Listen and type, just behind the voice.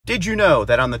Did you know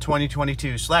that on the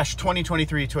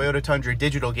 2022/2023 Toyota Tundra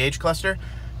digital gauge cluster,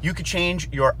 you could change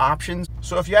your options?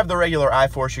 So if you have the regular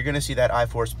iForce, you're gonna see that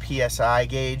iForce PSI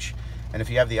gauge. And if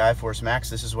you have the iForce Max,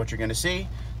 this is what you're gonna see,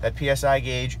 that PSI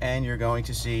gauge, and you're going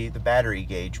to see the battery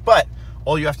gauge. But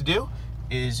all you have to do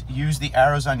is use the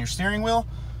arrows on your steering wheel,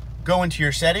 go into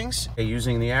your settings.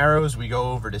 Using the arrows, we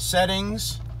go over to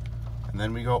settings, and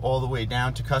then we go all the way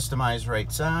down to customize right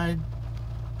side.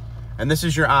 And this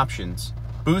is your options: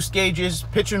 boost gauges,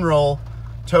 pitch and roll,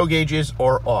 tow gauges,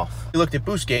 or off. We looked at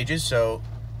boost gauges, so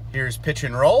here's pitch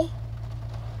and roll.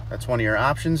 That's one of your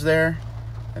options there.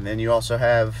 And then you also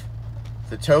have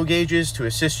the tow gauges to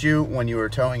assist you when you are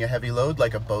towing a heavy load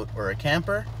like a boat or a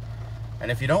camper.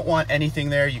 And if you don't want anything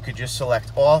there, you could just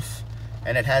select off,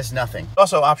 and it has nothing.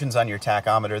 Also options on your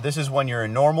tachometer. This is when you're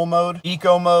in normal mode,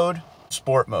 eco mode,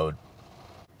 sport mode.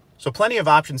 So plenty of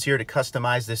options here to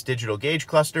customize this digital gauge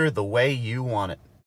cluster the way you want it.